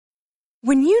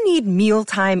When you need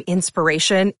mealtime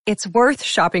inspiration, it's worth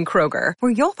shopping Kroger,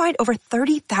 where you'll find over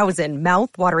 30,000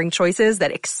 mouth-watering choices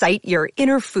that excite your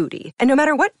inner foodie. And no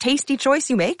matter what tasty choice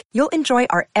you make, you'll enjoy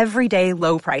our everyday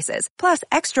low prices, plus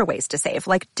extra ways to save,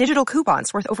 like digital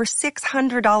coupons worth over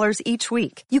 $600 each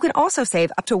week. You can also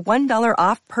save up to $1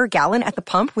 off per gallon at the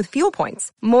pump with fuel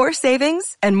points. More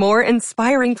savings and more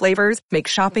inspiring flavors make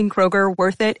shopping Kroger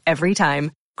worth it every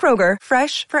time. Kroger,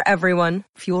 fresh for everyone.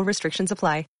 Fuel restrictions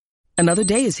apply. Another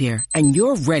day is here, and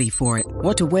you're ready for it.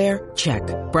 What to wear? Check.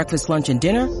 Breakfast, lunch, and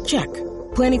dinner? Check.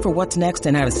 Planning for what's next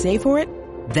and how to save for it?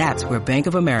 That's where Bank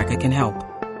of America can help.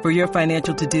 For your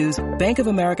financial to-dos, Bank of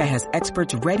America has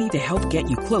experts ready to help get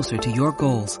you closer to your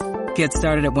goals. Get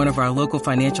started at one of our local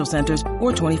financial centers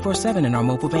or 24/7 in our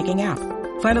mobile banking app.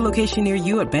 Find a location near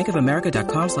you at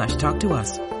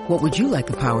bankofamerica.com/talktous. What would you like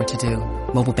the power to do?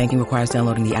 Mobile banking requires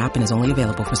downloading the app and is only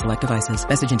available for select devices.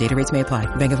 Message and data rates may apply.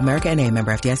 Bank of America N.A.,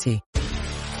 member FDIC.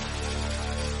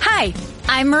 Hi,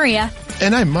 I'm Maria.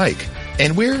 And I'm Mike.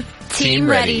 And we're Team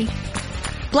Ready.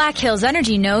 Black Hills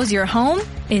Energy knows your home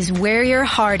is where your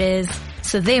heart is,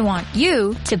 so they want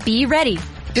you to be ready.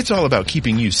 It's all about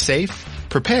keeping you safe,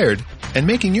 prepared, and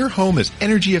making your home as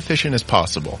energy efficient as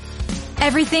possible.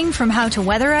 Everything from how to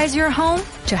weatherize your home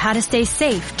to how to stay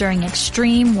safe during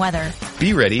extreme weather.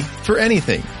 Be ready for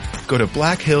anything. Go to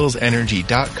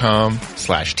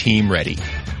blackhillsenergy.com/team ready.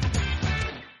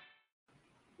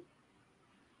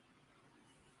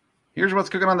 Here's what's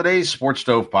cooking on today's Sports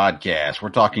Stove podcast. We're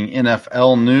talking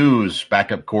NFL news,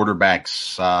 backup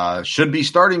quarterbacks, should be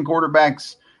starting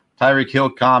quarterbacks, Tyreek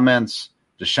Hill comments,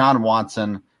 Deshaun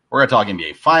Watson. We're going to talk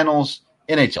NBA Finals,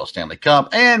 NHL Stanley Cup,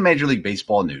 and Major League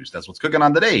Baseball news. That's what's cooking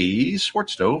on today's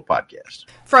Sports Stove podcast.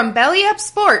 From Belly Up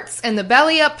Sports and the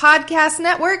Belly Up Podcast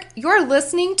Network, you're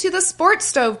listening to the Sports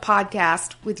Stove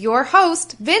podcast with your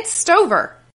host, Vince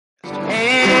Stover.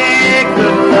 Hey,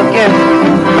 good looking,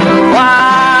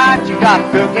 what you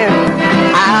got cooking?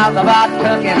 How's about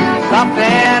cooking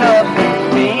something up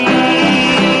in me?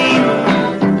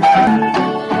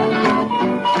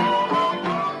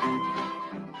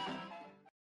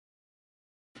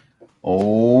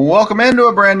 Welcome into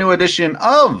a brand new edition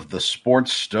of the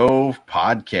Sports Stove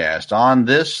podcast. On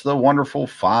this, the wonderful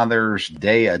Father's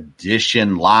Day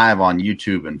edition, live on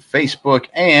YouTube and Facebook,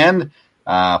 and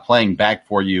playing back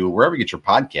for you wherever you get your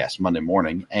podcasts Monday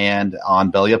morning, and on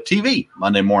Belly Up TV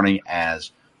Monday morning as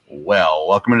well.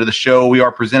 Welcome into the show. We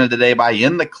are presented today by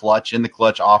In the Clutch. In the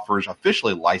Clutch offers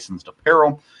officially licensed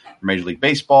apparel for Major League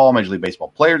Baseball, Major League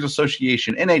Baseball Players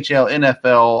Association, NHL,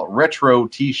 NFL, retro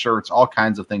T-shirts, all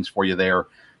kinds of things for you there.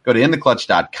 Go to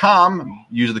intheclutch.com.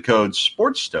 Use the code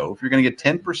SPORTSSTOVE. You're going to get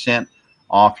 10%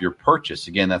 off your purchase.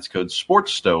 Again, that's code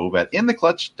SPORTSSTOVE at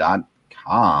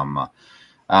intheclutch.com.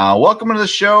 Welcome to the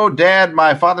show. Dad,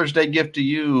 my Father's Day gift to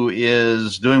you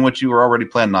is doing what you were already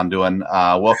planning on doing.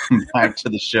 Welcome back to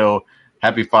the show.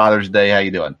 Happy Father's Day. How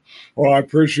you doing? Well, I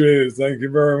appreciate it. Thank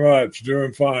you very much.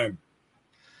 Doing fine.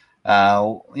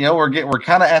 We're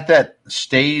kind of at that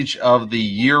stage of the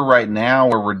year right now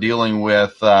where we're dealing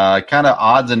with kind of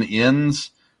odds and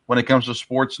ends when it comes to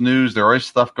sports news. There is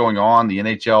stuff going on. The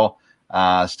NHL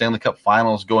Stanley Cup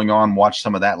Finals going on. Watched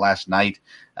some of that last night.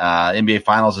 NBA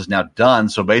Finals is now done.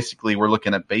 So basically we're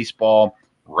looking at baseball,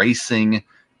 racing,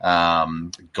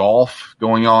 golf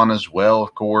going on as well,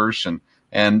 of course. And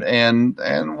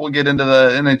we'll get into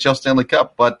the NHL Stanley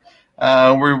Cup, but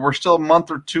we're still a month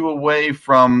or two away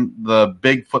from the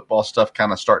big football stuff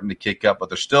kind of starting to kick up, but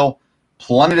there's still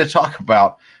plenty to talk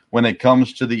about when it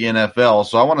comes to the NFL.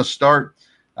 So I want to start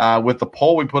with the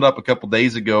poll we put up a couple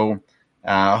days ago.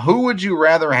 Who would you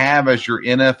rather have as your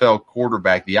NFL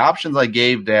quarterback? The options I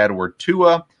gave, Dad, were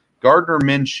Tua, Gardner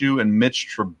Minshew, and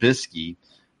Mitch Trubisky.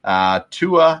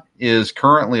 Tua is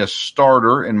currently a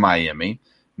starter in Miami.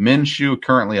 Minshew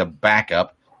currently a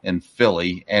backup in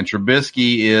Philly, and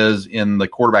Trubisky is in the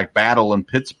quarterback battle in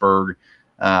Pittsburgh,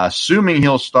 assuming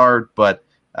he'll start, but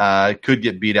could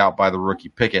get beat out by the rookie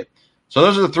Pickett. So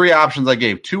those are the three options I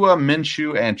gave: Tua,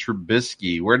 Minshew, and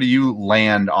Trubisky. Where do you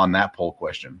land on that poll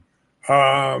question?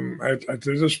 At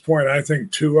this point, I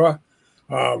think Tua.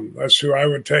 That's who I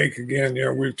would take. Again,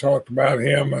 we've talked about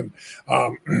him, and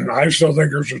I still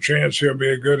think there's a chance he'll be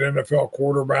a good NFL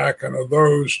quarterback. And of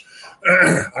those,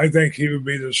 I think he would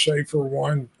be the safer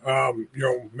one.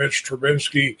 Mitch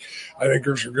Trubisky, I think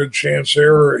there's a good chance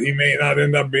there. He may not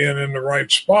end up being in the right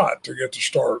spot to get the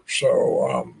start.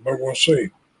 So, but we'll see.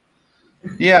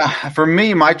 Yeah, for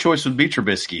me, my choice would be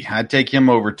Trubisky. I'd take him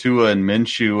over Tua and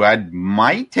Minshew. I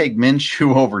might take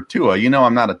Minshew over Tua.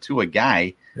 I'm not a Tua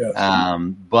guy. Yes.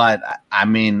 But, I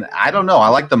mean, I don't know. I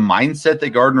like the mindset that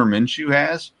Gardner Minshew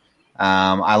has.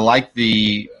 I like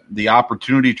the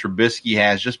opportunity Trubisky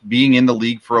has just being in the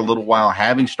league for a little while,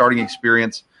 having starting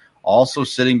experience, also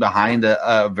sitting behind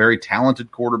a very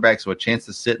talented quarterback, so a chance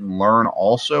to sit and learn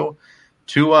also.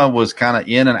 Tua was kind of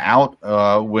in and out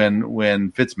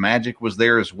when Fitzmagic was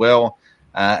there as well,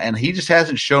 and he just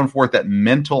hasn't shown forth that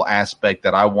mental aspect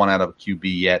that I want out of a QB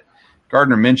yet.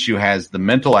 Gardner Minshew has the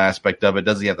mental aspect of it.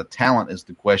 Does he have the talent is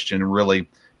the question, really,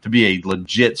 to be a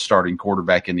legit starting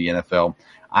quarterback in the NFL.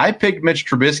 I picked Mitch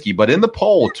Trubisky, but in the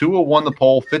poll, Tua won the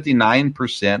poll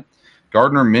 59%.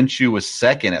 Gardner Minshew was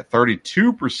second at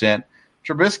 32%.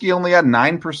 Trubisky only had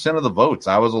 9% of the votes.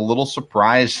 I was a little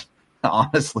surprised,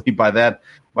 honestly, by that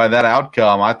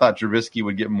outcome. I thought Trubisky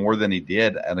would get more than he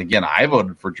did. And again, I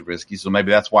voted for Trubisky, so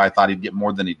maybe that's why I thought he'd get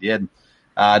more than he did.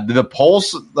 Did the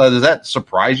polls, does that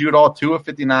surprise you at all? Tua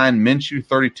 59%, Minshew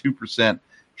 32%,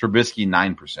 Trubisky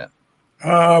 9%.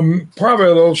 Probably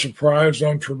a little surprised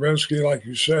on Trubisky, like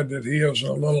you said, that he is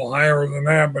a little higher than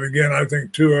that. But again, I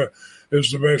think Tua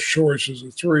is the best choice as a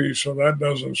 3, so that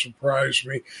doesn't surprise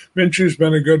me. Minshew's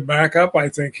been a good backup. I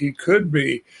think he could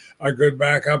be a good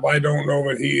backup. I don't know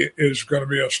that he is going to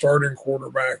be a starting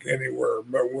quarterback anywhere,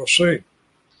 but we'll see.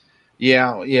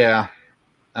 Yeah.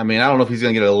 I mean, I don't know if he's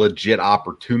going to get a legit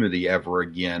opportunity ever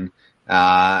again.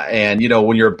 And,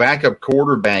 when you're a backup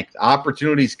quarterback,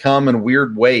 opportunities come in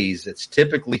weird ways. It's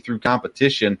typically through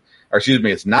competition.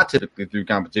 It's not typically through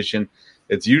competition.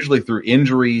 It's usually through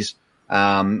injuries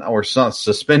or some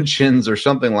suspensions or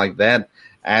something like that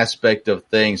aspect of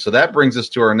things. So that brings us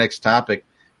to our next topic,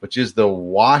 which is the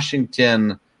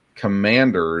Washington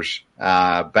Commanders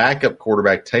backup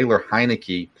quarterback Taylor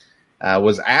Heinicke.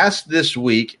 Was asked this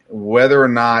week whether or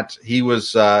not he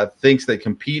was thinks that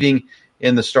competing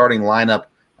in the starting lineup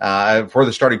for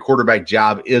the starting quarterback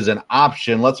job is an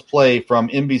option. Let's play from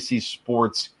NBC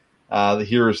Sports.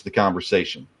 Here is the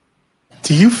conversation.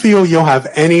 Do you feel you'll have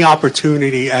any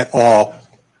opportunity at all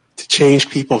to change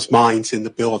people's minds in the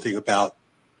building about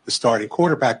the starting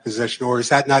quarterback position, or is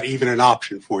that not even an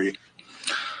option for you?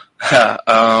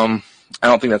 I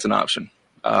don't think that's an option.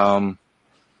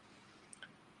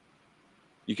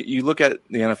 You look at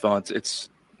the NFL, it's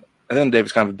at the end of the day,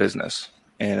 it's kind of a business.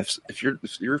 And if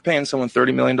you're paying someone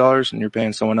 $30 million and you're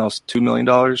paying someone else $2 million,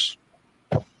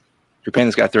 you're paying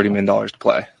this guy $30 million to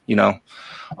play,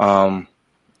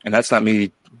 and that's not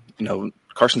me.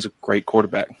 Carson's a great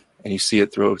quarterback, and you see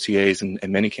it through OTAs and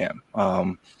minicamp.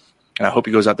 And I hope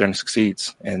he goes out there and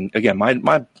succeeds. And again,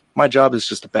 my job is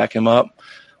just to back him up.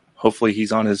 Hopefully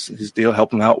he's on his deal,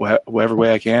 help him out whatever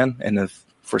way I can. And if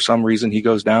for some reason he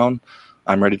goes down,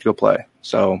 I'm ready to go play.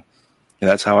 So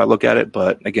that's how I look at it.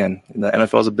 But again, the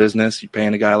NFL is a business. You're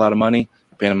paying a guy a lot of money.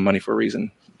 You're paying him money for a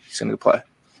reason. He's going to play.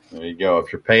 There you go.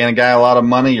 If you're paying a guy a lot of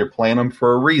money, you're playing him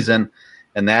for a reason,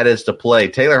 and that is to play.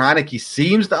 Taylor Heinicke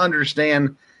seems to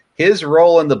understand his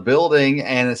role in the building,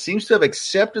 and it seems to have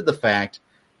accepted the fact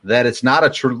that it's not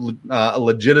a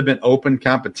legitimate open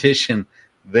competition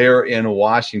there in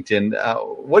Washington.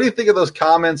 What do you think of those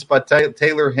comments by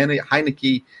Taylor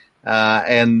Heinicke?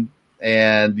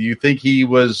 And do you think that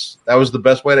was the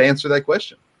best way to answer that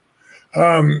question?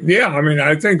 Yeah, I mean,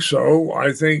 I think so.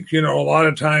 I think, a lot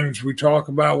of times we talk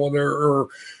about,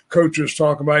 coaches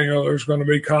talk about, there's going to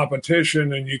be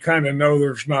competition, and you kind of know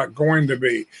there's not going to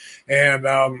be. And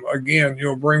again,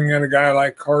 bring in a guy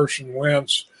like Carson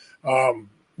Wentz.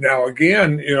 Now,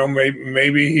 again,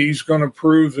 maybe he's going to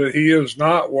prove that he is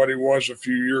not what he was a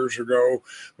few years ago,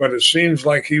 but it seems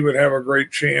like he would have a great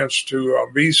chance to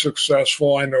be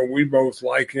successful. I know we both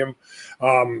like him.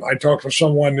 I talked to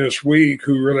someone this week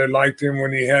who really liked him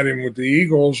when he had him with the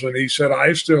Eagles, and he said,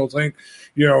 I still think,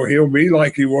 he'll be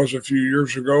like he was a few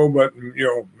years ago, but,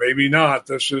 maybe not.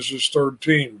 This is his third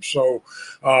team. So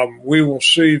we will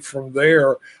see from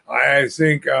there. I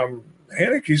think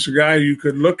Heinicke's a guy you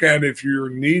could look at if you're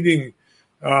needing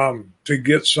to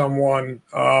get someone.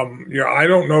 I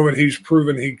don't know that he's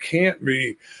proven he can't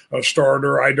be a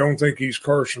starter. I don't think he's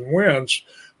Carson Wentz,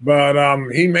 but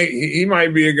he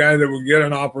might be a guy that would get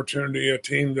an opportunity, a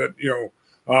team that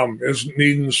is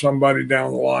needing somebody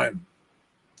down the line.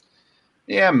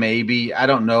 Yeah, maybe. I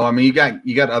don't know. I mean,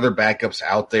 you got other backups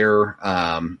out there.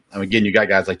 Again, you got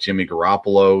guys like Jimmy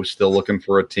Garoppolo still looking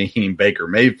for a team. Baker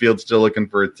Mayfield still looking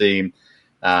for a team.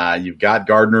 You've got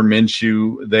Gardner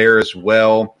Minshew there as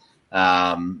well.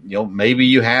 Maybe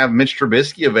you have Mitch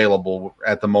Trubisky available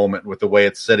at the moment with the way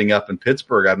it's setting up in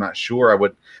Pittsburgh. I'm not sure. I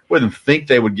wouldn't think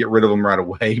they would get rid of him right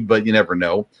away, but you never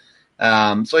know.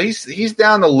 So he's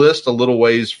down the list a little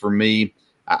ways for me.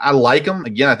 I like him.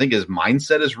 Again, I think his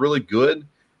mindset is really good,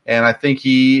 and I think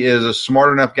he is a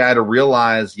smart enough guy to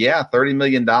realize, $30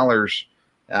 million,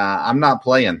 I'm not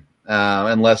playing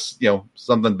unless,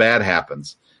 something bad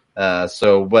happens.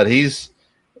 But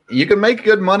you can make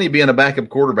good money being a backup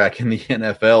quarterback in the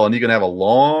NFL, and you can have a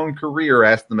long career.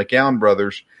 Ask the McCown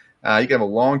brothers. You can have a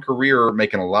long career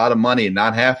making a lot of money and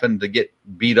not having to get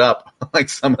beat up like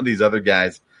some of these other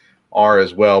guys are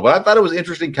as well. But I thought it was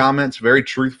interesting comments, very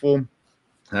truthful.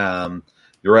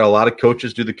 You're right. A lot of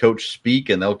coaches do the coach speak,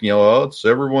 and they'll, it's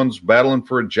everyone's battling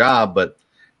for a job, but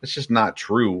it's just not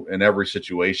true in every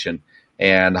situation.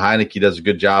 And Heineke does a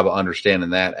good job of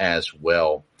understanding that as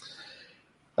well.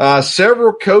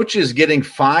 Several coaches getting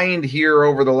fined here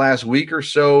over the last week or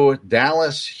so.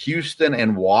 Dallas, Houston,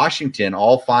 and Washington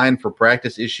all fined for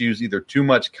practice issues, either too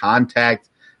much contact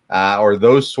or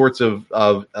those sorts of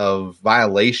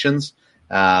violations.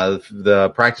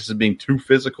 The practices being too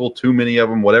physical, too many of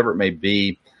them, whatever it may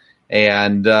be.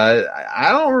 And I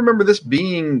don't remember this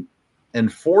being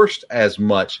enforced as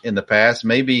much in the past.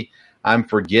 Maybe I'm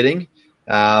forgetting.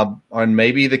 And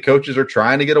maybe the coaches are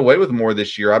trying to get away with more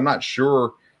this year. I'm not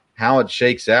sure how it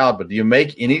shakes out, but do you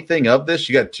make anything of this?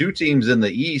 You got two teams in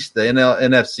the East, the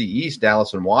NFC East,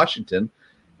 Dallas and Washington,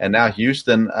 and now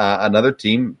Houston, another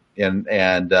team.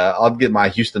 And I'll get my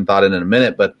Houston thought in a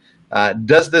minute, but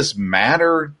does this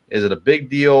matter? Is it a big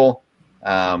deal?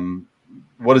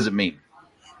 What does it mean?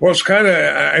 Well, it's kind of,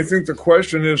 I think the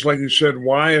question is, like you said,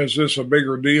 why is this a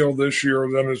bigger deal this year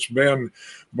than it's been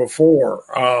before?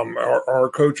 Are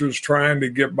coaches trying to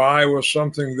get by with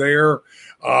something there?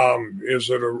 Is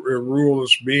it a rule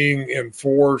that's being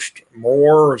enforced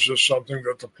more? Is this something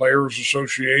that the Players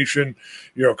Association,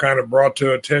 kind of brought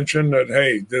to attention that,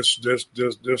 hey, this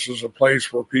is a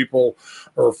place where people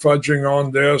are fudging on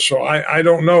this? So I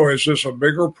don't know. Is this a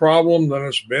bigger problem than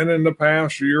it's been in the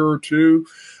past year or two?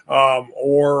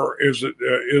 Or is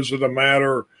it a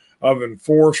matter of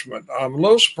enforcement? I'm a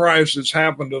little surprised it's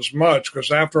happened as much,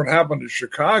 because after it happened in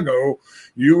Chicago,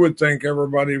 you would think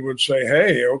everybody would say,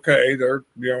 hey, okay,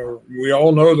 we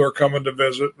all know they're coming to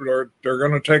visit. They're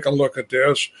going to take a look at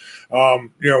this.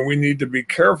 We need to be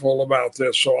careful about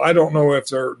this. So I don't know if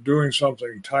they're doing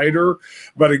something tighter,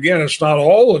 but again, it's not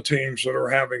all the teams that are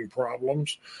having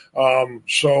problems. I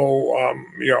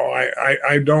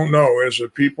don't know. Is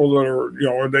it people that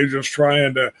are they just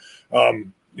trying to,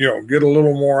 get a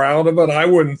little more out of it? I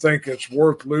wouldn't think it's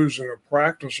worth losing a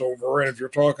practice over. And if you're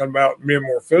talking about being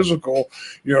more physical,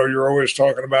 you're always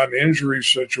talking about an injury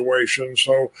situation.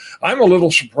 So I'm a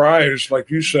little surprised, like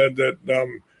you said, that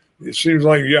it seems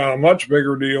like, a much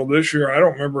bigger deal this year. I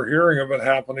don't remember hearing of it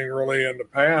happening really in the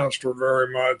past or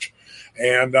very much.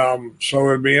 And so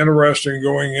it'd be interesting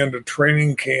going into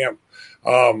training camp.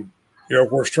 Of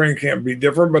course, training camp be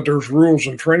different, but there's rules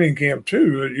in training camp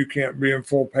too that you can't be in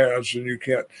full pads and you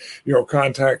can't,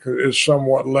 contact is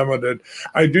somewhat limited.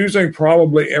 I do think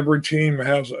probably every team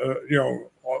has,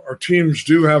 or teams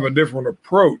do have a different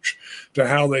approach to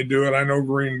how they do it. I know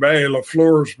Green Bay,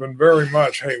 LaFleur's been very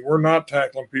much, hey, we're not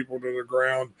tackling people to the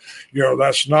ground.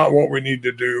 That's not what we need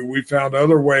to do. We found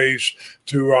other ways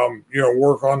to,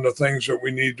 work on the things that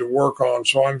we need to work on.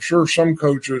 So I'm sure some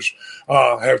coaches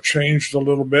have changed a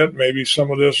little bit. Maybe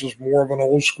some of this is more of an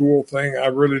old school thing. I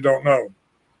really don't know.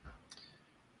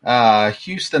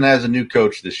 Houston has a new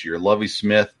coach this year, Lovie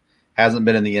Smith. Hasn't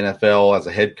been in the NFL as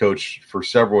a head coach for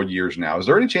several years now. Is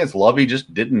there any chance Lovie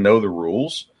just didn't know the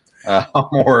rules,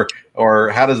 or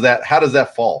how does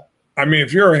that fall? I mean,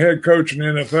 if you're a head coach in the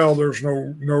NFL, there's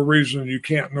no reason you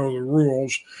can't know the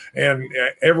rules. And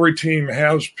every team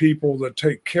has people that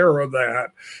take care of that,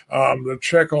 that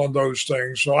check on those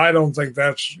things. So I don't think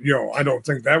that's, I don't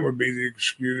think that would be the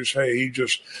excuse. Hey, he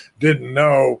just didn't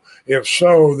know. If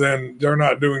so, then they're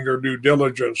not doing their due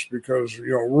diligence, because,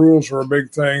 rules are a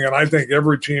big thing. And I think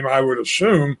every team, I would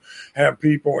assume, have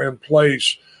people in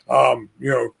place, to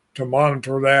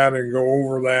monitor that and go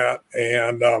over that.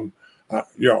 And,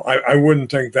 I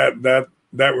wouldn't think that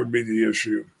would be the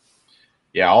issue.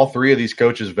 Yeah, all three of these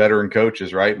coaches, veteran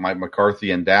coaches, right? Mike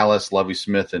McCarthy in Dallas, Lovie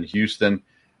Smith in Houston,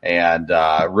 and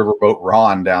Riverboat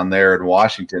Ron down there in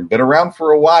Washington. Been around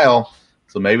for a while,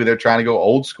 so maybe they're trying to go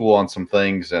old school on some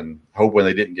things and hoping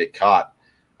they didn't get caught,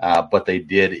 but they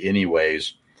did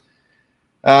anyways.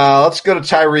 Let's go to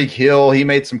Tyreek Hill. He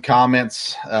made some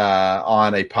comments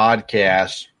on a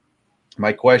podcast.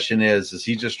 My question is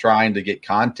he just trying to get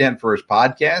content for his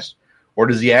podcast, or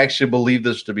does he actually believe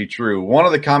this to be true? One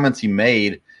of the comments he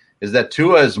made is that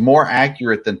Tua is more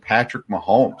accurate than Patrick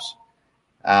Mahomes.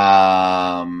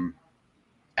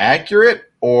 Accurate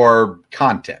or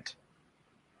content?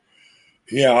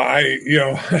 Yeah,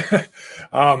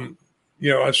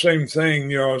 same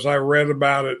thing, as I read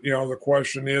about it, the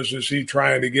question is he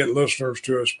trying to get listeners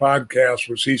to his podcast?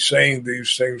 Was he saying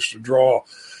these things to draw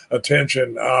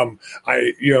attention.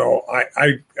 I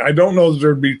don't know that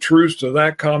there'd be truth to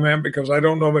that comment because I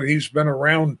don't know that he's been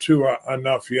around Tua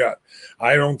enough yet.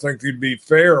 I don't think it'd be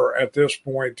fair at this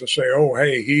point to say, oh,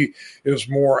 hey, he is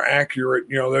more accurate.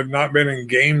 They've not been in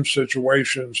game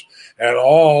situations at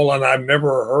all, and I've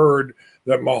never heard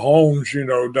that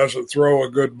Mahomes, doesn't throw a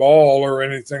good ball or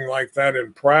anything like that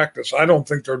in practice. I don't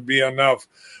think there'd be enough,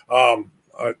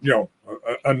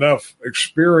 enough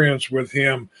experience with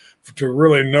him to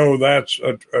really know that's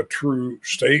a true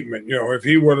statement. If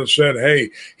he would have said,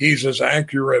 hey, he's as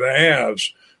accurate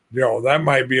as, that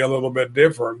might be a little bit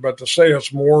different. But to say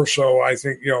it's more so, I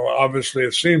think, obviously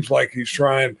it seems like he's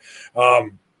trying,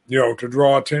 to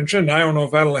draw attention. I don't know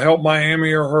if that'll help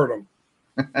Miami or hurt him.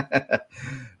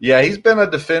 Yeah, he's been a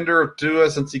defender of Tua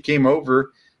since he came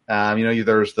over.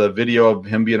 There's the video of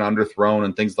him being underthrown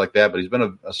and things like that, but he's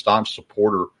been a staunch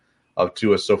supporter of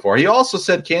Tua so far. He also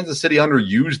said Kansas City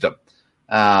underused him.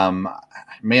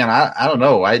 I don't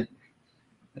know. I've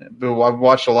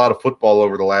watched a lot of football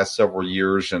over the last several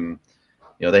years, and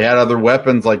they had other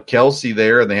weapons like Kelsey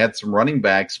there, and they had some running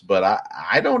backs, but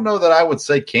I don't know that I would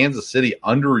say Kansas City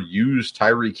underused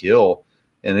Tyreek Hill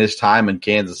in his time in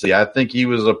Kansas City. I think he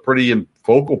was a pretty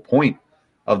focal point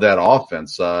of that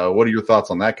offense. What are your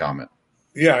thoughts on that comment?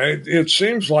 Yeah, it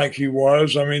seems like he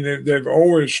was. I mean, they've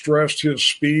always stressed his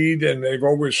speed, and they've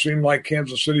always seemed like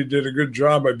Kansas City did a good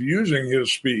job of using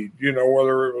his speed,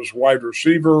 whether it was wide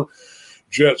receiver,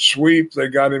 jet sweep, they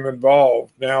got him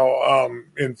involved. Now,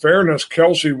 in fairness,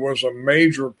 Kelsey was a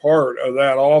major part of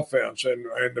that offense, and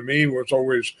to me was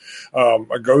always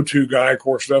a go-to guy, of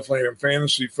course, definitely in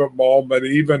fantasy football. But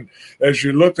even as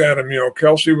you looked at him,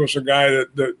 Kelsey was a guy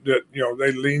that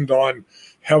they leaned on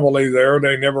heavily there.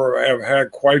 They never have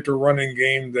had quite the running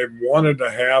game they wanted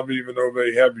to have, even though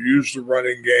they have used the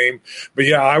running game. But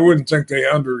yeah, I wouldn't think they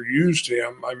underused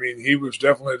him. I mean, he was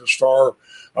definitely the star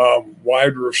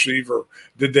wide receiver.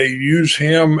 Did they use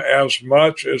him as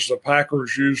much as the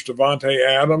Packers used Devontae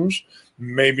Adams?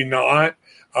 Maybe not.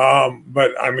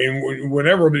 But I mean,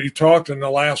 whenever you talked in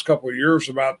the last couple of years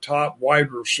about top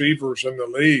wide receivers in the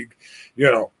league,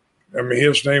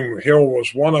 his name, Hill,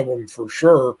 was one of them for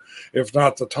sure, if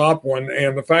not the top one.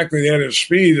 And the fact that he had his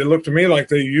speed, it looked to me like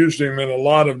they used him in a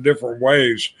lot of different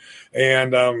ways.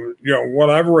 And, what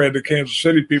I've read, the Kansas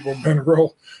City people have been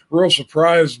real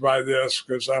surprised by this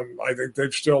because I think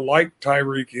they've still liked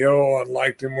Tyreek Hill and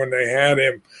liked him when they had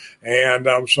him. And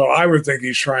so I would think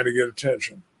he's trying to get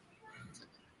attention.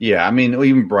 Yeah, I mean, we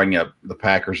even bring up the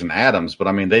Packers and Adams, but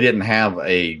I mean, they didn't have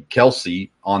a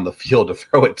Kelsey on the field to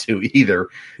throw it to either.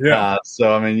 Yeah.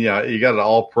 You got an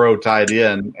all-pro tight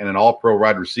end and an all-pro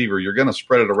wide receiver. You're going to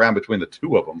spread it around between the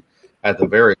two of them at the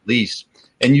very least.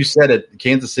 And you said it,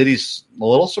 Kansas City's a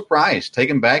little surprised,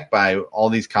 taken back by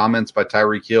all these comments by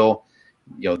Tyreek Hill.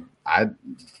 I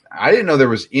didn't know there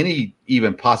was any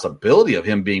even possibility of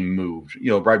him being moved,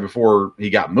 right before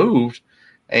he got moved.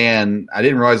 And I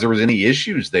didn't realize there was any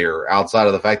issues there outside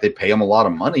of the fact they pay him a lot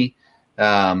of money.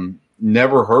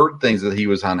 Never heard things that he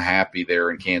was unhappy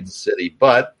there in Kansas City,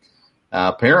 but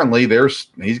apparently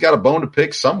he's got a bone to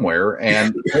pick somewhere.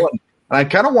 And I'm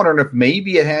kind of wondering if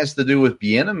maybe it has to do with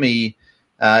Bieniemy,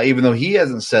 even though he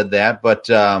hasn't said that. But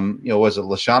was it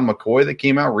LaShawn McCoy that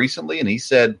came out recently and he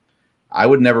said, "I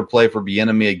would never play for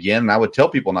Bieniemy again, and I would tell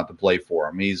people not to play for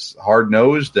him. He's hard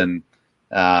nosed and."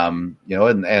 And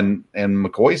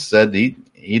McCoy said he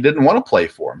didn't want to play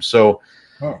for him. So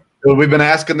we've been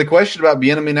asking the question about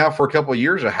Bieniemy now for a couple of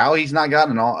years of how he's not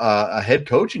gotten a head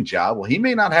coaching job. Well, he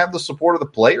may not have the support of the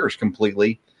players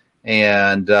completely,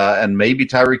 and maybe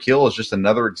Tyreek Hill is just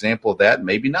another example of that.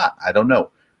 Maybe not. I don't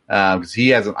know because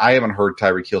I haven't heard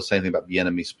Tyreek Hill say anything about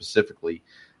Bieniemy specifically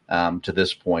to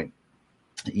this point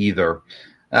either.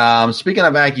 Speaking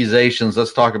of accusations,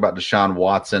 let's talk about Deshaun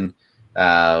Watson.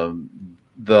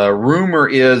 The rumor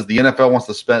is the NFL wants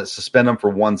to suspend him for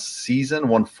one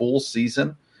full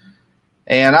season.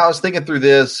 And I was thinking through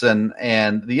this, and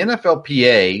the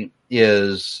NFLPA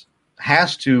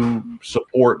has to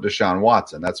support Deshaun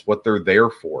Watson. That's what they're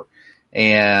there for,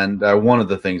 and one of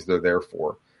the things they're there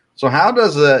for. So how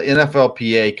does the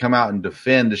NFLPA come out and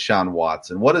defend Deshaun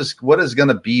Watson? What is going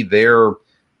to be their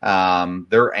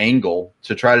angle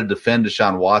to try to defend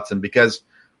Deshaun Watson? Because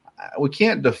we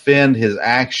can't defend his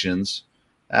actions.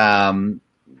 And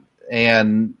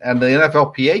the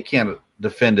NFLPA can't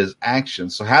defend his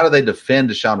actions. So how do they defend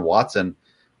Deshaun Watson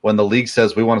when the league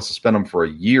says we want to suspend him for a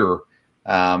year,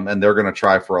 and they're going to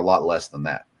try for a lot less than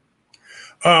that?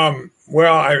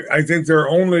 Well, I think their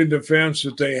only defense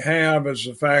that they have is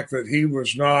the fact that he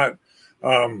was not,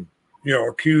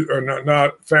 accused or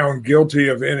not found guilty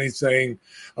of anything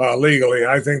legally.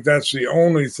 I think that's the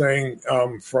only thing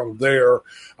from there.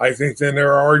 I think then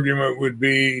their argument would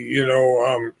be,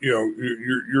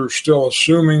 you're still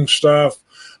assuming stuff.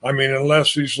 I mean,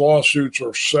 unless these lawsuits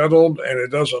are settled, and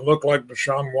it doesn't look like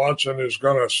Deshaun Watson is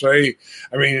going to say,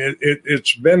 I mean,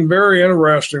 it's been very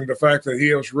interesting, the fact that he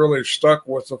has really stuck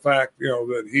with the fact,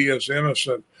 that he is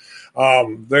innocent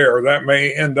there. That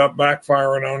may end up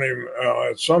backfiring on him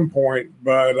at some point,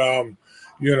 but,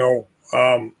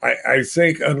 I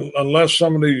think unless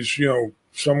some of these,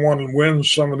 someone wins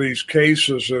some of these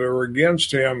cases that are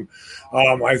against him,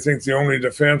 I think the only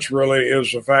defense really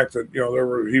is the fact that,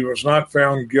 he was not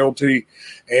found guilty.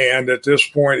 And at this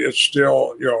point, it's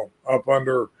still, up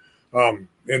under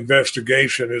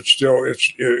investigation.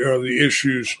 The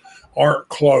issues aren't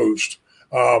closed.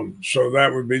 So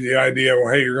that would be the idea.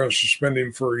 Well, hey, you're going to suspend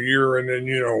him for a year, and then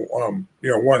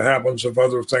what happens if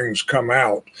other things come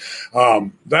out?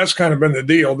 That's kind of been the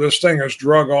deal. This thing has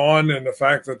drug on, and the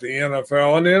fact that the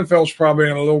NFL is probably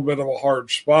in a little bit of a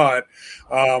hard spot.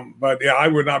 But yeah, I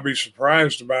would not be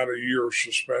surprised about a year's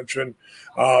suspension.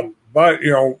 But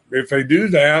if they do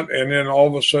that, and then all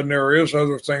of a sudden there is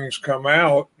other things come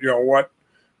out, what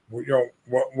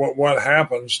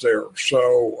happens there?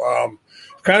 So.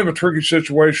 Kind of a tricky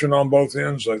situation on both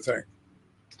ends, I think.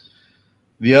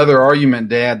 The other argument,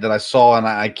 Dad, that I saw, and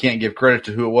I can't give credit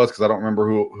to who it was because I don't remember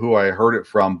who I heard it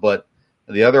from, but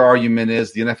the other argument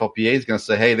is the NFLPA is going to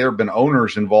say, hey, there have been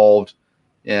owners involved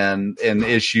in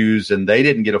issues, and they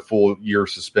didn't get a full year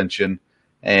suspension.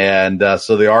 And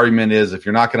so the argument is, if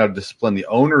you're not going to discipline the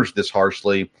owners this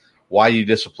harshly, why do you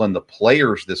discipline the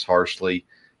players this harshly?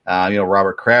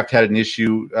 Robert Kraft had an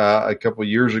issue a couple of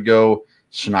years ago.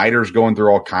 Snyder's going through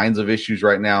all kinds of issues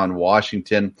right now in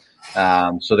Washington.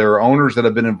 So there are owners that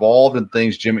have been involved in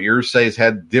things. Jim Irsay has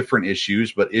had different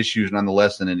issues, but issues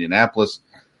nonetheless in Indianapolis,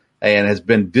 and has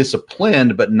been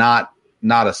disciplined, but not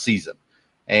a season.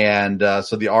 And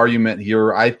so the argument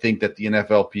here, I think that the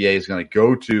NFLPA is going to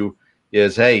go to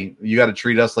is, hey, you got to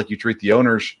treat us like you treat the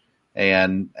owners,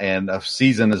 and a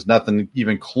season is nothing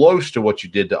even close to what you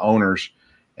did to owners,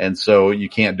 and so you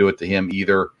can't do it to him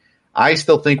either. I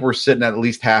still think we're sitting at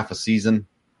least half a season,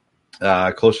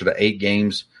 closer to 8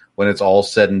 games when it's all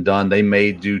said and done. They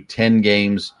may do 10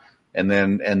 games and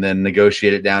then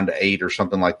negotiate it down to 8 or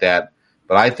something like that.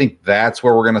 But I think that's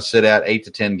where we're going to sit at, 8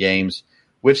 to 10 games,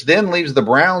 which then leaves the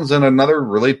Browns in another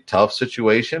really tough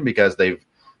situation because they've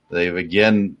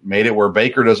again made it where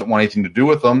Baker doesn't want anything to do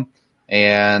with them.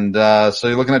 And so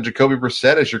you're looking at Jacoby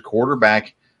Brissett as your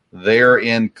quarterback there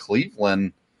in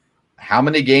Cleveland. How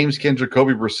many games can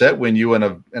Jacoby Brissett win you?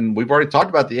 And we've already talked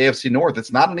about the AFC North.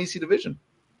 It's not an easy division.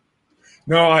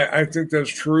 No, I think that's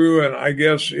true. And I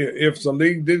guess if the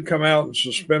league did come out and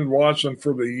suspend Watson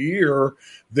for the year,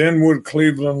 then would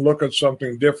Cleveland look at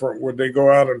something different? Would they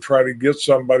go out and try to get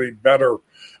somebody better,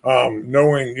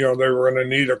 knowing, they were going to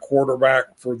need a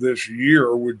quarterback for this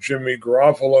year? Would Jimmy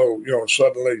Garoppolo,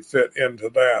 suddenly fit into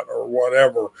that or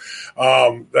whatever?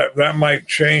 That might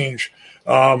change.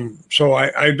 So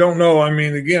I don't know. I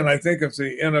mean, again, I think if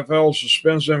the NFL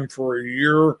suspends him for a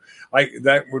year,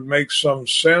 that would make some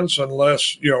sense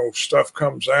unless, stuff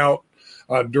comes out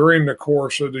during the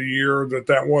course of the year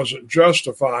that wasn't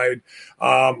justified.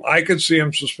 I could see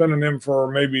him suspending him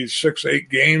for maybe 6-8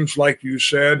 games, like you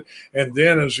said. And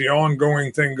then as the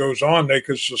ongoing thing goes on, they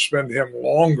could suspend him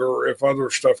longer if other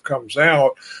stuff comes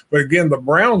out. But again, the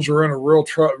Browns are in a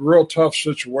real tough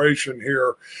situation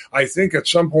here. I think at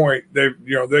some point they've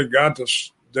got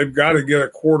to get a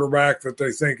quarterback that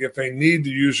they think if they need to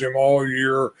use him all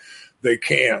year, they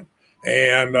can.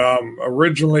 And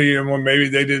originally, when maybe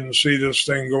they didn't see this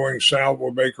thing going south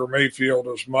with Baker Mayfield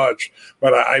as much,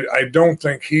 but I don't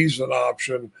think he's an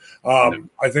option.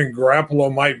 I think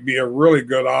Garoppolo might be a really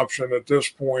good option at this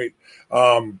point.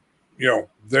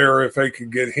 There if they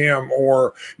could get him,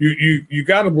 or you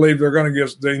got to believe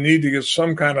they need to get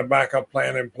some kind of backup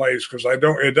plan in place, because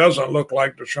it doesn't look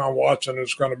like Deshaun Watson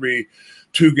is going to be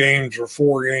 2 games or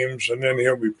 4 games and then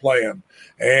he'll be playing.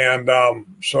 And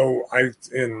so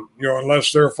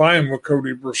unless they're fine with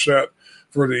Cody Brissett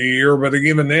for the year, but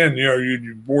even then,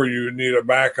 you need a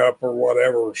backup or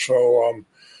whatever. So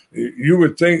you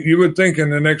would think in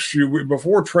the next few weeks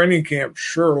before training camp,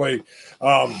 surely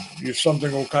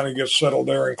something will kind of get settled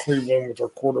there in Cleveland with their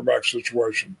quarterback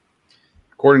situation.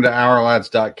 According to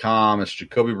OurLads.com, it's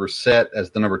Jacoby Brissett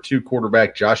as the number 2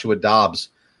 quarterback, Joshua Dobbs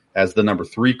as the number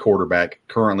 3 quarterback,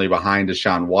 currently behind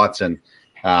Deshaun Watson.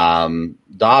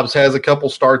 Dobbs has a couple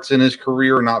starts in his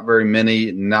career, not very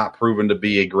many, not proven to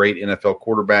be a great NFL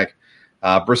quarterback.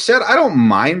 Brissett, I don't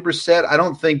mind Brissett. I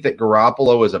don't think that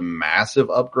Garoppolo is a massive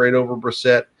upgrade over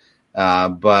Brissett.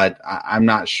 but I'm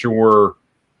not sure.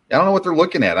 I don't know what they're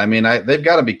looking at. I mean, they've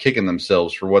got to be kicking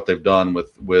themselves for what they've done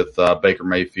with Baker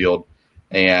Mayfield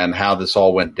and how this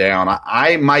all went down.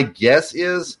 My guess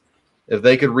is if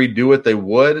they could redo it, they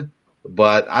would.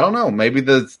 But I don't know. Maybe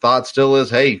the thought still is,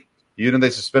 hey, even if they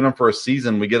suspend him for a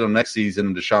season, we get him next season,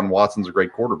 and Deshaun Watson's a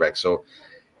great quarterback. So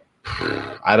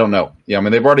I don't know. Yeah, I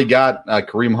mean, they've already got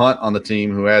Kareem Hunt on the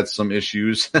team who had some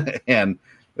issues, and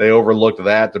they overlooked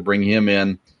that to bring him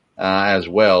in as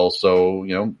well.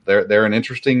 So, they're an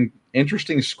interesting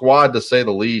squad, to say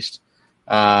the least,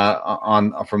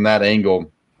 from that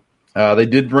angle. They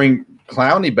did bring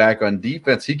Clowney back on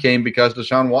defense. He came because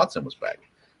Deshaun Watson was back.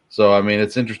 So, I mean,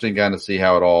 it's interesting kind of see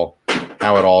how it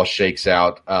all shakes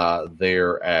out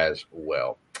there as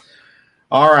well.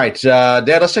 All right, Dad,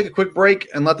 let's take a quick break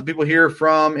and let the people hear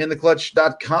from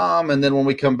InTheClutch.com. And then when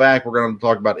we come back, we're going to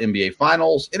talk about NBA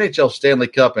Finals, NHL Stanley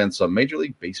Cup, and some Major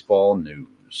League Baseball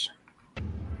news.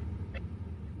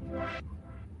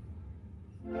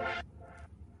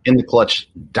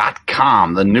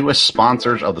 InTheClutch.com, the newest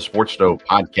sponsors of the Sports Stove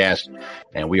podcast,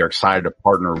 and we are excited to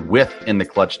partner with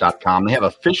InTheClutch.com. They have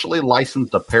officially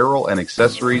licensed apparel and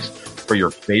accessories for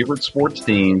your favorite sports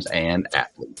teams and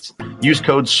athletes. Use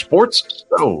code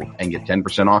SPORTSSTOVE and get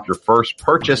 10% off your first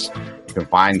purchase. You can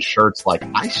find shirts like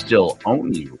I Still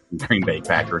Own You from Green Bay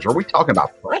Packers. Are we talking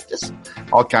about practice?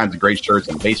 All kinds of great shirts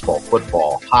in baseball,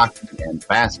 football, hockey, and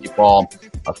basketball.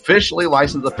 Officially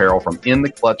licensed apparel from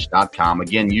InTheClutch.com.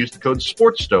 Again, use the code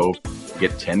SPORTSSTOVE to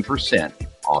get 10%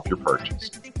 off your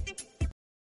purchase.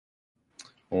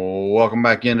 Welcome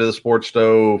back into the Sports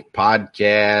Stove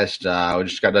podcast. We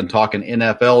just got done talking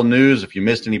NFL news. If you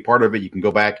missed any part of it, you can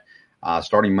go back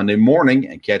starting Monday morning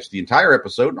and catch the entire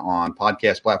episode on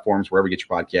podcast platforms, wherever you get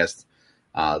your podcasts.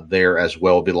 There as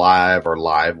well. Will be live.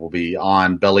 We'll be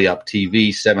on Belly Up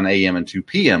TV, 7 a.m. and 2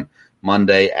 p.m.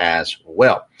 Monday as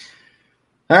well.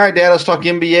 All right, Dad, let's talk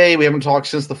NBA. We haven't talked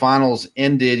since the finals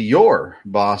ended. Your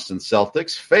Boston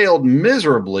Celtics failed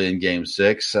miserably in Game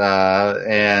 6,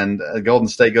 and Golden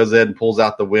State goes ahead and pulls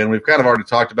out the win. We've kind of already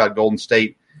talked about Golden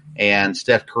State and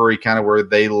Steph Curry, kind of where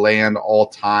they land all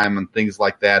time and things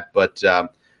like that. But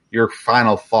your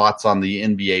final thoughts on the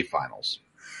NBA Finals?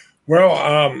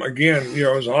 Well, again,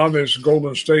 it's obvious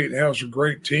Golden State has a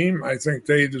great team. I think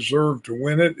they deserve to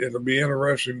win it. It'll be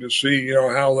interesting to see,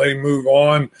 how they move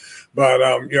on. But,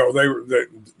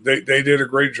 they did a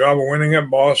great job of winning it.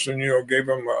 Boston, gave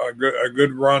them a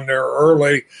good run there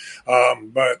early.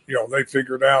 But, they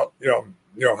figured out,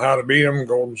 how to beat them. And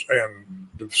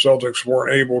the Celtics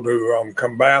weren't able to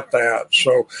combat that.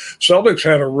 So Celtics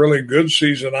had a really good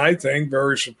season, I think,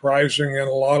 very surprising in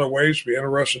a lot of ways. Be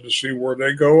interested to see where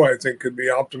they go. I think could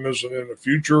be optimism in the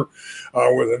future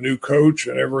with a new coach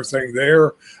and everything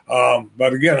there.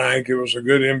 But again, I think it was a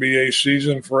good NBA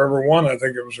season for everyone. I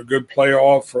think it was a good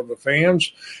playoff for the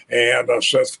fans. And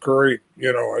Seth Curry,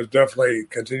 has definitely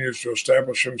continues to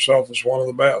establish himself as one of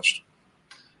the best.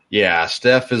 Yeah,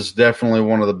 Steph is definitely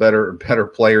one of the better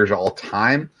players all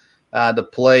time to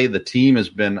play. The team has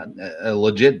been a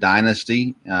legit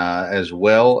dynasty as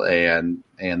well, and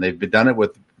they've done it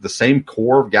with the same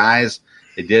core of guys.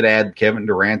 They did add Kevin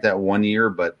Durant that 1 year,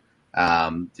 but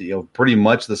pretty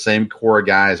much the same core of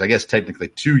guys. I guess technically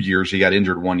 2 years. He got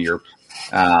injured 1 year,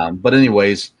 but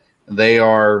anyways,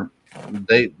 they're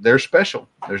special.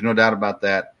 There's no doubt about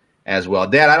that as well.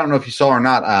 Dad, I don't know if you saw or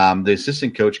not, the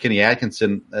assistant coach, Kenny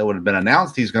Atkinson, it would have been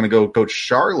announced he's going to go coach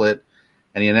Charlotte,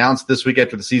 and he announced this week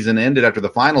after the season ended, after the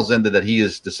finals ended, that he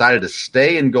has decided to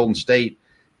stay in Golden State.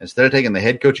 Instead of taking the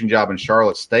head coaching job in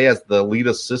Charlotte, stay as the lead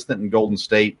assistant in Golden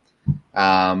State.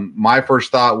 My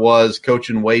first thought was coach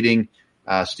in waiting.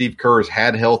 Steve Kerr has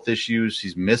had health issues.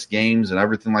 He's missed games and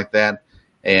everything like that.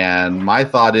 And my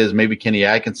thought is maybe Kenny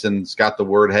Atkinson's got the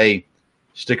word, hey,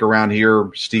 stick around here.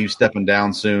 Steve's stepping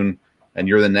down soon, and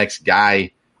you're the next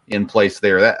guy in place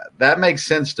there. That makes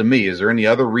sense to me. Is there any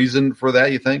other reason for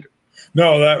that, you think?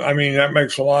 No, that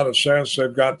makes a lot of sense.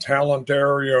 They've got talent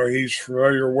there. He's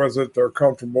familiar with it. They're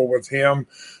comfortable with him.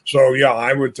 So, yeah,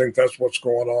 I would think that's what's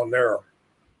going on there.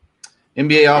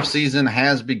 NBA offseason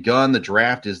has begun. The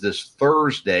draft is this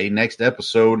Thursday. Next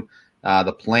episode,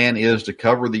 the plan is to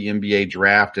cover the NBA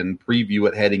draft and preview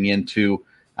it heading into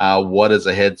what is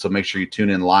ahead. So make sure you tune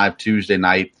in live Tuesday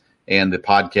night and the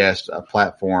podcast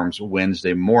platforms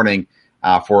Wednesday morning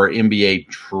for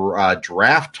NBA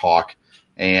draft talk.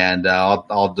 And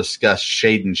I'll discuss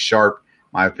Shaedon Sharpe,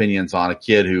 my opinions on a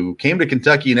kid who came to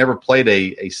Kentucky, never played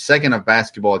a second of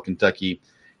basketball at Kentucky,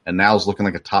 and now is looking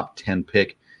like a top 10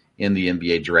 pick in the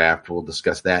NBA draft. We'll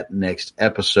discuss that next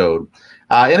episode.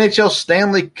 NHL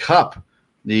Stanley Cup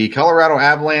The Colorado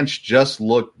Avalanche just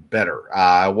looked better.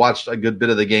 I watched a good bit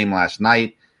of the game last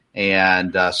night,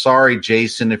 and sorry,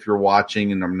 Jason, if you're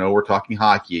watching, and I know we're talking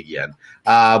hockey again.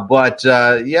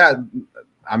 Yeah,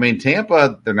 I mean,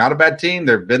 Tampa, they're not a bad team.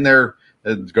 They've been there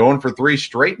going for 3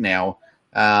 straight now.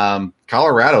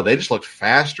 Colorado, they just looked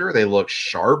faster. They looked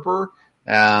sharper.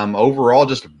 Overall,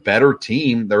 just a better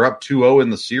team. They're up 2-0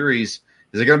 in the series.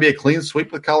 Is it going to be a clean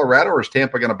sweep with Colorado, or is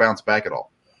Tampa going to bounce back at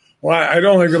all? Well, I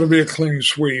don't think it'll be a clean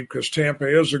sweep because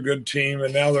Tampa is a good team,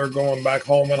 and now they're going back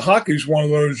home. And hockey's one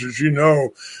of those, as you know,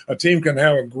 a team can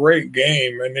have a great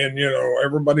game, and then,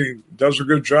 everybody does a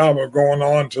good job of going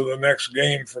on to the next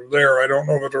game from there. I don't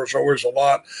know that there's always a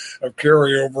lot of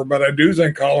carryover, but I do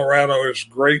think Colorado is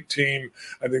a great team.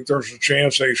 I think there's a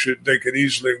chance they could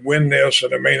easily win this,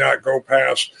 and it may not go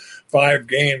past 5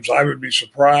 games. I would be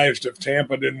surprised if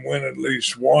Tampa didn't win at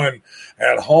least one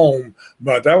at home,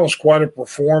 but that was quite a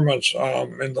performance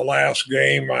in the last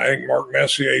game. I think Mark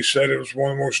Messier said it was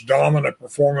one of the most dominant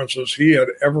performances he had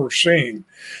ever seen.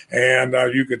 And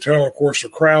you could tell, of course, the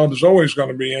crowd is always going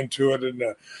to be into it in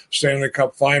the Stanley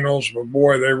Cup Finals, but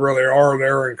boy, they really are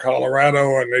there in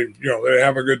Colorado, and they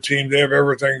have a good team. They have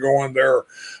everything going their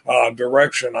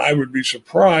direction. I would be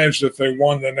surprised if they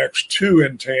won the next 2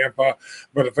 in Tampa,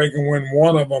 but if they can win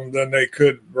one of them, then they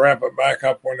could wrap it back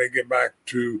up when they get back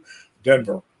to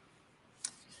Denver.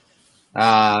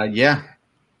 Yeah,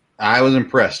 I was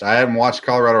impressed. I haven't watched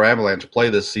Colorado Avalanche play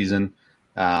this season,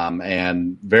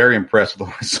 and very impressed with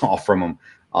what I saw from them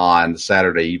on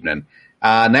Saturday evening.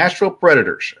 Nashville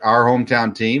Predators, our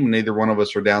hometown team. Neither one of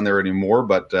us are down there anymore,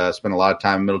 but spent a lot of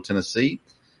time in Middle Tennessee.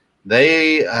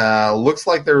 They looks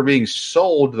like they were being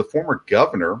sold to the former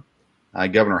governor,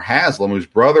 Governor Haslam, whose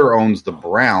brother owns the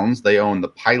Browns. They own the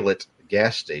Pilot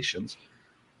gas stations.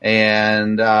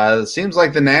 And it seems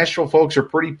like the Nashville folks are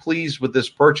pretty pleased with this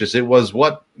purchase. It was,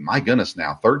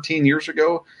 13 years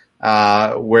ago,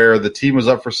 where the team was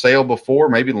up for sale before,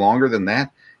 maybe longer than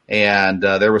that. And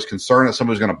there was concern that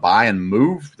somebody was going to buy and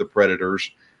move the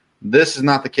Predators. This is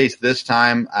not the case this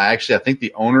time. I think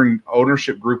the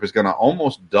ownership group is going to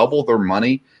almost double their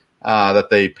money that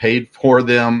they paid for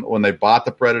them when they bought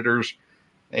the Predators.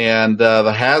 And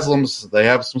the Haslams, they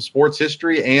have some sports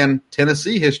history and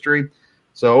Tennessee history.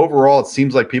 So overall, it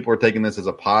seems like people are taking this as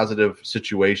a positive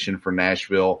situation for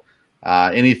Nashville.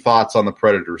 Any thoughts on the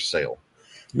Predators sale?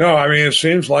 No, I mean, it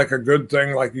seems like a good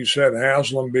thing. Like you said,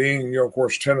 Haslam being, of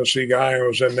course, Tennessee guy who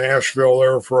was in Nashville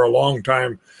there for a long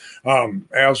time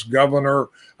as governor.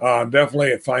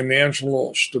 Definitely a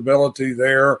financial stability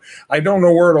there. I don't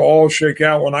know where it'll all shake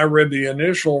out. When I read the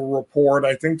initial report,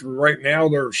 I think right now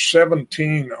there's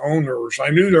 17 owners. I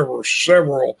knew there were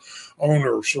several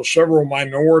owners, so several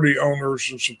minority owners.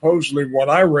 And supposedly what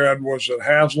I read was that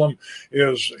Haslam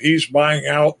he's buying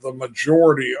out the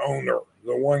majority owner.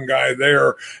 The one guy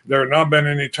there had not been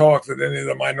any talk that any of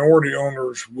the minority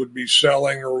owners would be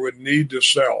selling or would need to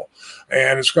sell.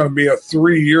 And it's going to be a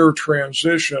 3-year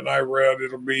transition. I read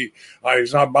it'll be,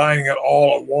 he's not buying it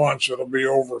all at once. It'll be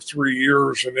over 3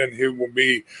 years, and then he will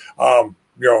be,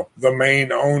 the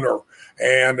main owner.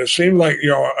 And it seemed like,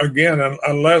 again,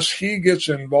 unless he gets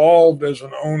involved as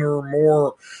an owner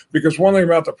more, because one thing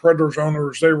about the Predators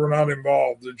owners, they were not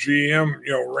involved. The GM,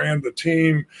 ran the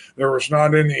team. There was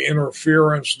not any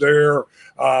interference there.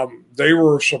 They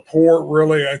were support,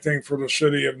 really, I think, for the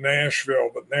city of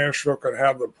Nashville, but Nashville could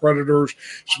have the Predators.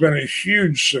 It's been a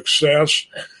huge success.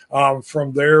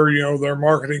 From there, their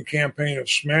marketing campaign of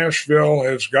Smashville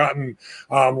has gotten,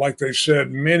 like they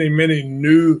said, many, many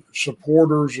new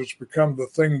supporters. It's become the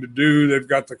thing to do. They've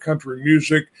got the country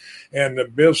music and the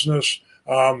business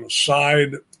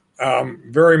side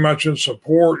very much in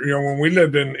support. When we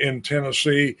lived in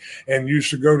Tennessee and used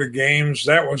to go to games,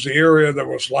 that was the area that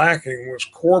was lacking, was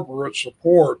corporate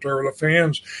support. There were the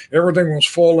fans. Everything was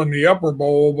full in the upper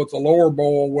bowl, but the lower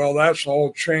bowl, well, that's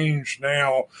all changed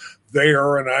now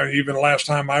there. And even last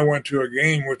time I went to a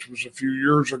game, which was a few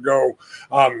years ago,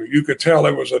 you could tell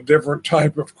it was a different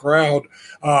type of crowd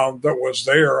that was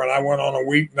there. And I went on a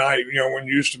weeknight, when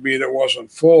it used to be that wasn't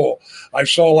full. I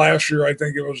saw last year, I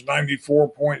think it was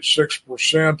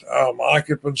 94.6%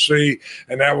 occupancy,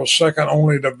 and that was second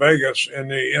only to Vegas in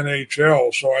the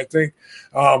NHL. So I think,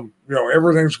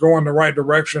 everything's going the right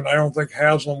direction. I don't think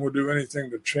Haslam would do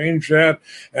anything to change that.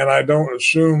 And I don't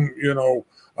assume,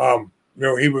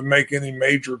 he would make any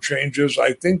major changes.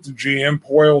 I think the GM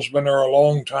Poyle's been there a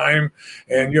long time,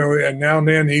 and and now and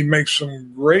then he makes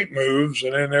some great moves,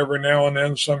 and then every now and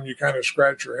then some you kind of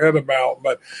scratch your head about.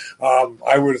 But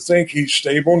I would think he's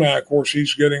stable now. Of course,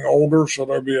 he's getting older, so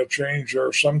there'll be a change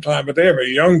there sometime. But they have a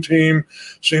young team,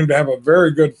 seem to have a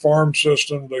very good farm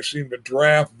system. They seem to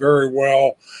draft very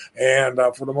well, and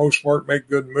for the most part, make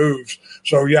good moves.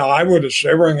 So yeah, I would.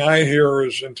 Everything I hear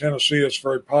is in Tennessee, it's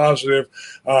very positive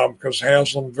because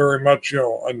Haslam very much,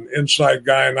 an inside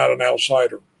guy, not an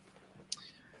outsider.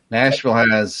 Nashville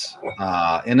has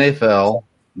NFL,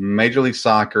 Major League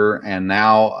Soccer, and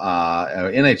now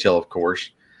NHL, of course.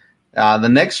 The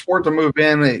next sport to move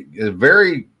in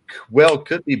very well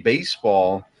could be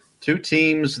baseball. Two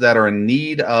teams that are in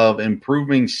need of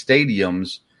improving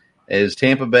stadiums is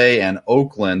Tampa Bay and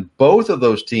Oakland. Both of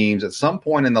those teams at some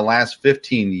point in the last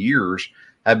 15 years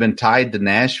have been tied to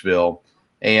Nashville.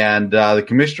 And the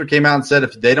commissioner came out and said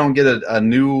if they don't get a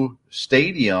new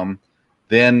stadium,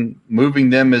 then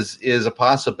moving them is a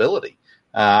possibility.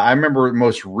 I remember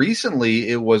most recently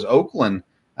it was Oakland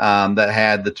that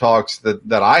had the talks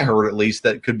that I heard, at least,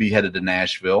 that could be headed to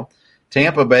Nashville.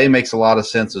 Tampa Bay makes a lot of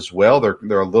sense as well.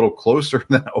 They're a little closer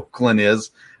than Oakland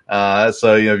is.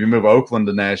 So if you move Oakland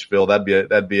to Nashville,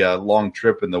 that'd be a long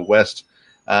trip in the West.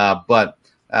 So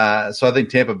I think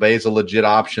Tampa Bay is a legit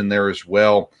option there as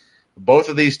well. Both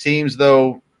of these teams,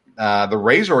 though, the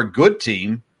Rays are a good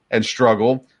team and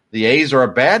struggle. The A's are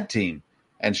a bad team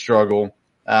and struggle.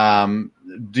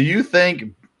 Do you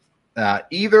think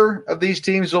either of these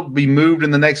teams will be moved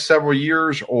in the next several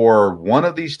years, or one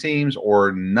of these teams,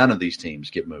 or none of these teams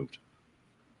get moved?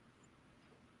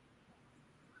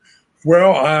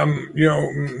 Well,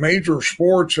 major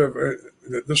sports have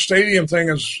the stadium thing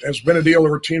has been a deal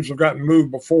where teams have gotten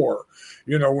moved before.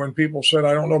 When people said,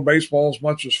 I don't know baseball as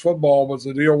much as football, but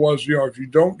the deal was, if you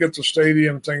don't get the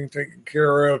stadium thing taken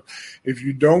care of, if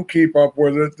you don't keep up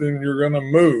with it, then you're going to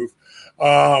move.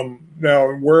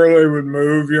 Now, where they would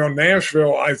move,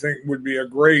 Nashville, I think, would be a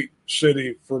great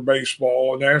city for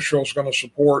baseball. Nashville's going to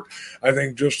support, I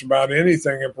think, just about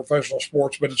anything in professional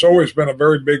sports, but it's always been a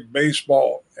very big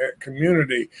baseball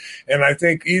community. And I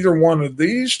think either one of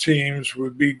these teams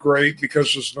would be great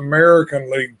because it's an American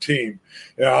League team.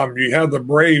 You have the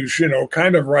Braves,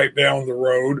 kind of right down the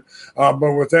road.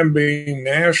 But with them being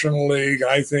National League,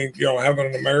 I think, having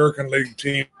an American League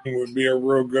team would be a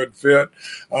real good fit.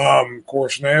 Of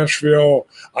course, Nashville,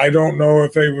 I don't know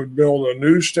if they would build a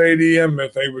new stadium,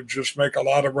 if they would just make a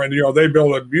lot of rent. They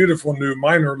built a beautiful new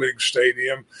minor league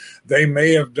stadium. They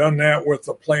may have done that with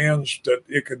the plans that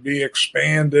it could be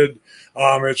expanded.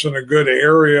 It's in a good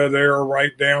area there,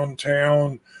 right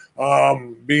downtown.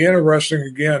 Be interesting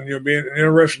again. Be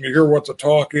interesting to hear what the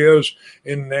talk is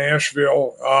in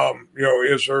Nashville.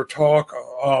 Is there talk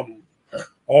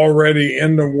already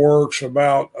in the works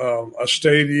about a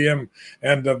stadium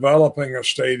and developing a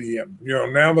stadium?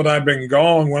 Now that I've been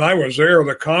gone, when I was there,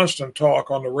 the constant talk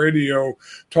on the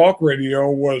talk radio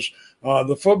was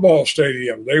the football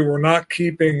stadium. They were not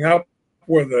keeping up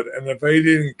with it. And if they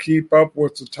didn't keep up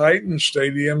with the Titans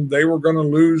stadium, they were going to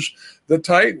lose the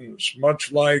Titans,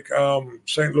 much like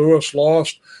St. Louis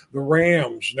lost the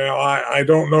Rams. Now, I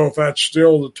don't know if that's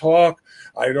still the talk.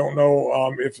 I don't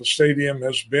know if the stadium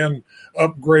has been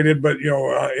upgraded, but,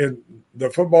 the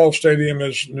football stadium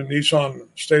Nissan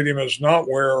Stadium is not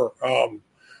where,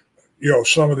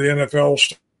 some of the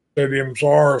NFL stadiums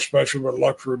are, especially with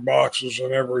luxury boxes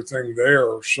and everything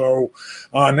there. So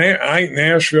I think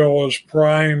Nashville is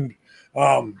primed,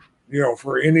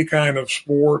 for any kind of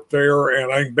sport there.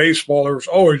 And I think baseball, there's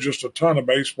always just a ton of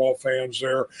baseball fans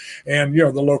there. And,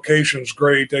 the location's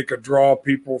great. They could draw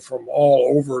people from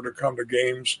all over to come to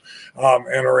games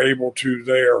and are able to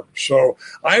there. So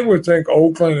I would think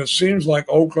Oakland, it seems like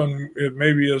Oakland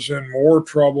maybe is in more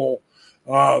trouble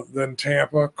than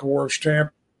Tampa. Of course,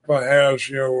 Tampa has,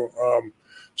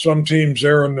 some teams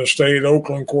there in the state.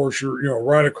 Oakland, of course, you're,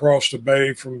 right across the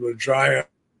bay from the Giants.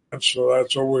 So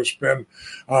that's always been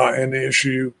an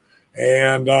issue.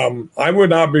 And I would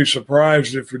not be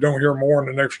surprised if we don't hear more in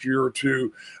the next year or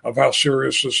two of how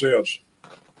serious this is.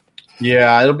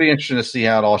 Yeah, it'll be interesting to see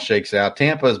how it all shakes out.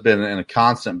 Tampa has been in a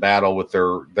constant battle with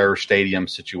their stadium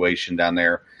situation down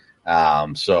there.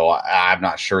 So I'm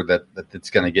not sure that it's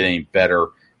going to get any better.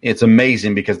 It's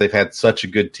amazing because they've had such a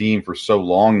good team for so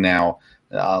long now,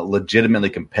 legitimately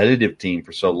competitive team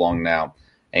for so long now,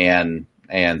 and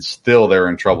still they're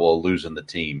in trouble of losing the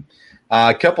team.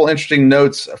 A couple interesting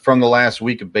notes from the last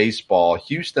week of baseball.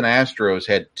 Houston Astros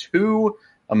had 2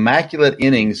 immaculate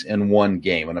innings in one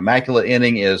game. An immaculate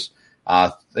inning is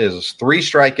There's 3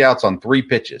 strikeouts on 3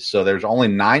 pitches. So there's only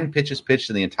 9 pitches pitched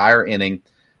in the entire inning.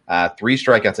 3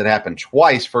 strikeouts. It happened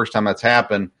twice. First time that's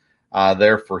happened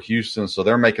there for Houston. So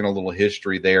they're making a little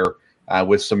history there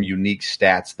with some unique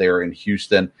stats there in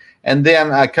Houston. And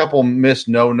then a couple missed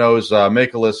no-nos.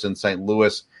 Mikolas in St.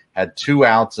 Louis had 2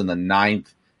 outs in the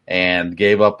 9th and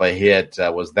gave up a hit.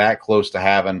 Was that close to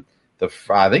having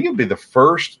I think it would be the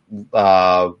first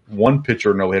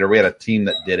one-pitcher no-hitter. We had a team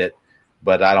that did it,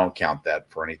 but I don't count that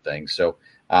for anything. So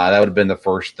that would have been the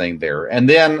first thing there. And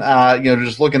then,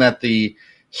 just looking at the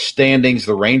standings,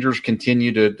 the Rangers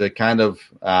continue to kind of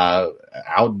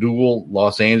outduel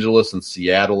Los Angeles and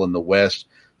Seattle in the West,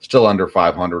 still under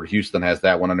 500. Houston has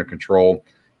that one under control.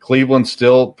 Cleveland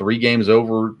still 3 games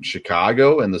over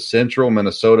Chicago in the Central.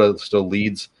 Minnesota still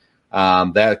leads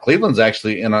that. Cleveland's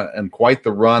actually in quite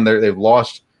the run. They've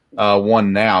lost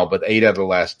 1 now, but 8 out of the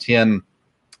last 10.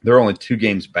 They're only 2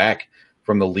 games back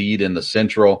from the lead in the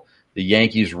Central. The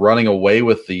Yankees running away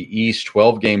with the East,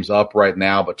 12 games up right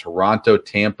now, but Toronto,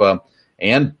 Tampa,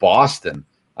 and Boston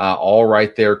all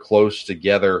right there close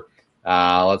together.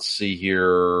 Let's see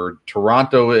here.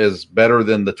 Toronto is better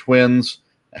than the Twins,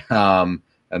 and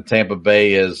Tampa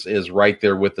Bay is right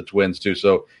there with the Twins too.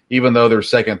 So even though they're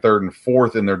second, third, and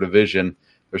fourth in their division,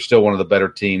 they're still one of the better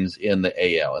teams in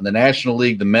the AL. In the National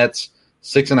League, the Mets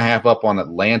 6.5 up on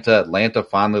Atlanta. Atlanta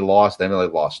finally lost. They've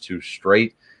lost 2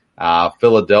 straight.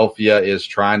 Philadelphia is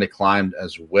trying to climb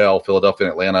as well. Philadelphia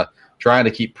and Atlanta trying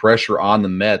to keep pressure on the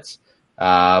Mets,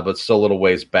 but still a little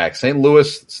ways back. St.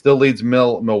 Louis still leads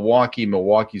Milwaukee.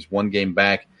 Milwaukee's 1 game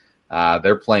back.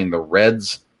 They're playing the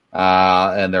Reds,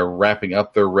 and they're wrapping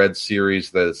up their Reds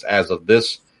series. As of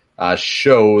this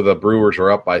show, the Brewers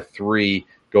are up by 3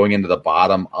 going into the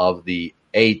bottom of the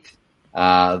 8th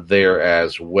there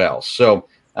as well. So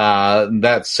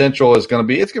that Central is going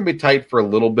to be tight for a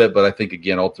little bit, but I think,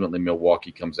 again, ultimately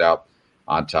Milwaukee comes out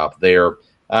on top there.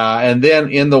 And then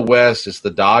in the West, it's the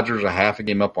Dodgers, a half a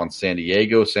game up on San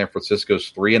Diego. San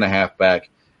Francisco's 3.5 back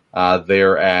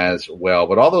there as well.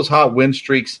 But all those hot win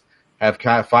streaks have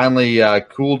kind of finally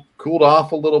cooled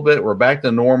off a little bit. We're back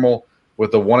to normal,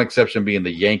 with the one exception being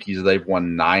the Yankees. They've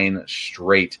won 9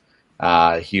 straight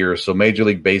here. So Major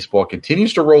League Baseball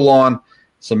continues to roll on.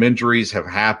 Some injuries have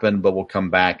happened, but we'll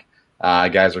come back.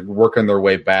 Guys are working their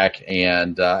way back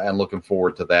and looking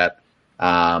forward to that.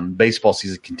 Baseball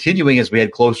season continuing as we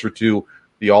head closer to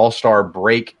the All-Star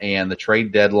break and the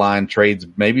trade deadline. Trades,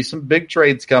 maybe some big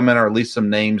trades coming, or at least some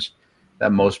names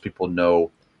that most people know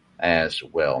as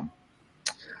well.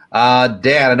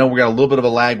 Dad, I know we got a little bit of a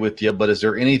lag with you, but is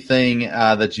there anything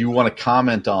that you want to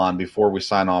comment on before we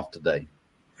sign off today?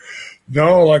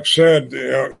 No, like I said,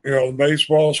 the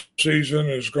baseball season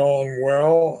has gone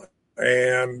well,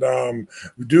 and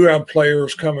we do have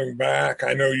players coming back.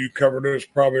 I know you covered this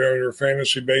probably on your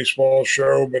fantasy baseball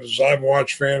show, but as I've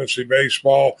watched fantasy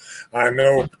baseball, I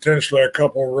know potentially a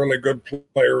couple of really good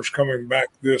players coming back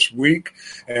this week,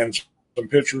 and some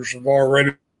pitchers have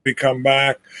already come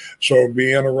back, so it'll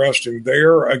be interesting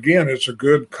there. Again, it's a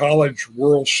good College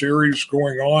World Series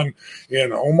going on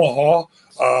in Omaha.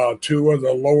 2 of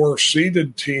the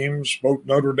lower-seeded teams, both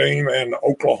Notre Dame and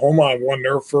Oklahoma, won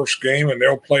their first game, and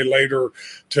they'll play later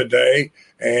today.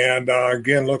 And,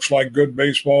 again, looks like good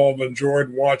baseball. I've enjoyed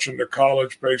watching the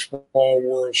College Baseball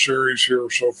World Series here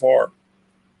so far.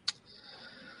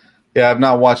 Yeah, I've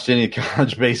not watched any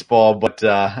college baseball, but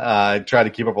I try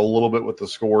to keep up a little bit with the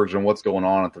scores and what's going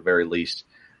on at the very least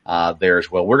there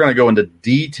as well. We're going to go into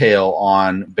detail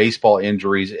on baseball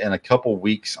injuries in a couple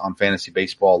weeks on Fantasy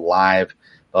Baseball Live.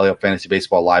 Belly Up Fantasy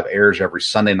Baseball Live airs every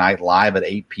Sunday night live at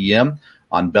 8 p.m.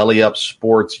 on Belly Up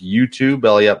Sports YouTube,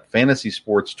 Belly Up Fantasy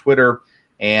Sports Twitter,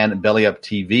 and Belly Up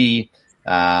TV.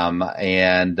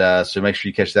 So make sure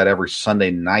you catch that every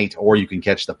Sunday night, or you can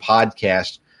catch the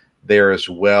podcast there as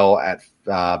well at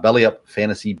Belly Up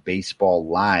Fantasy Baseball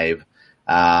Live.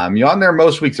 You're on there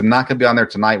most weeks. I'm not going to be on there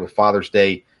tonight with Father's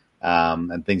Day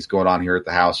and things going on here at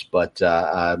the house, but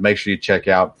make sure you check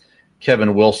out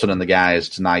Kevin Wilson and the guys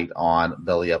tonight on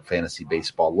Belly Up Fantasy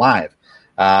Baseball Live.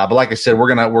 But like I said,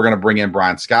 we're gonna bring in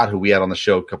Brian Scott, who we had on the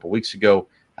show a couple weeks ago,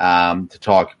 to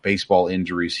talk baseball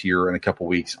injuries here in a couple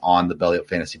weeks on the Belly Up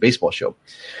Fantasy Baseball Show.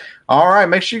 All right,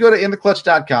 make sure you go to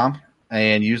intheclutch.com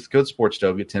and use the code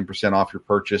SportsStove. Get 10% off your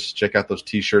purchase. Check out those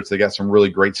T-shirts. They got some really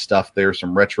great stuff there,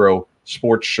 some retro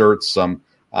sports shirts, some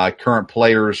current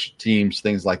players, teams,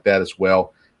 things like that as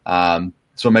well.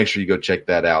 So make sure you go check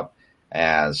that out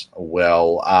as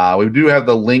well. We do have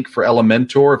the link for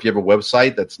Elementor. If you have a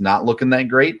website that's not looking that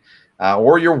great,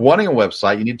 or you're wanting a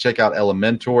website, you need to check out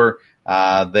Elementor.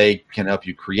 They can help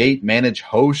you create, manage,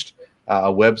 host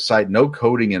website, no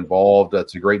coding involved.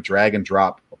 It's a great drag and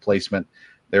drop placement.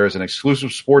 There is an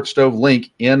exclusive Sports Stove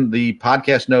link in the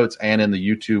podcast notes and in the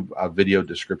YouTube video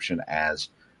description as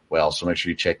well. So make sure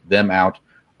you check them out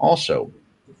also.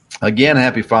 Again,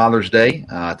 happy Father's Day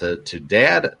to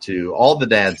Dad, to all the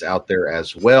dads out there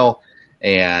as well.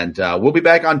 And we'll be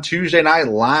back on Tuesday night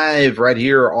live right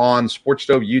here on Sports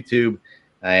Stove YouTube.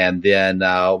 And then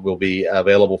we'll be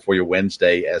available for you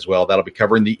Wednesday as well. That'll be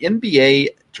covering the NBA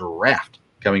draft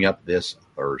coming up this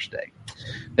Thursday.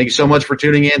 Thank you so much for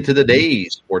tuning in to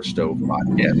today's Sports Stove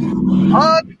podcast.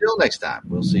 Until next time,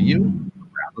 we'll see you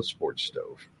around the Sports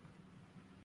Stove.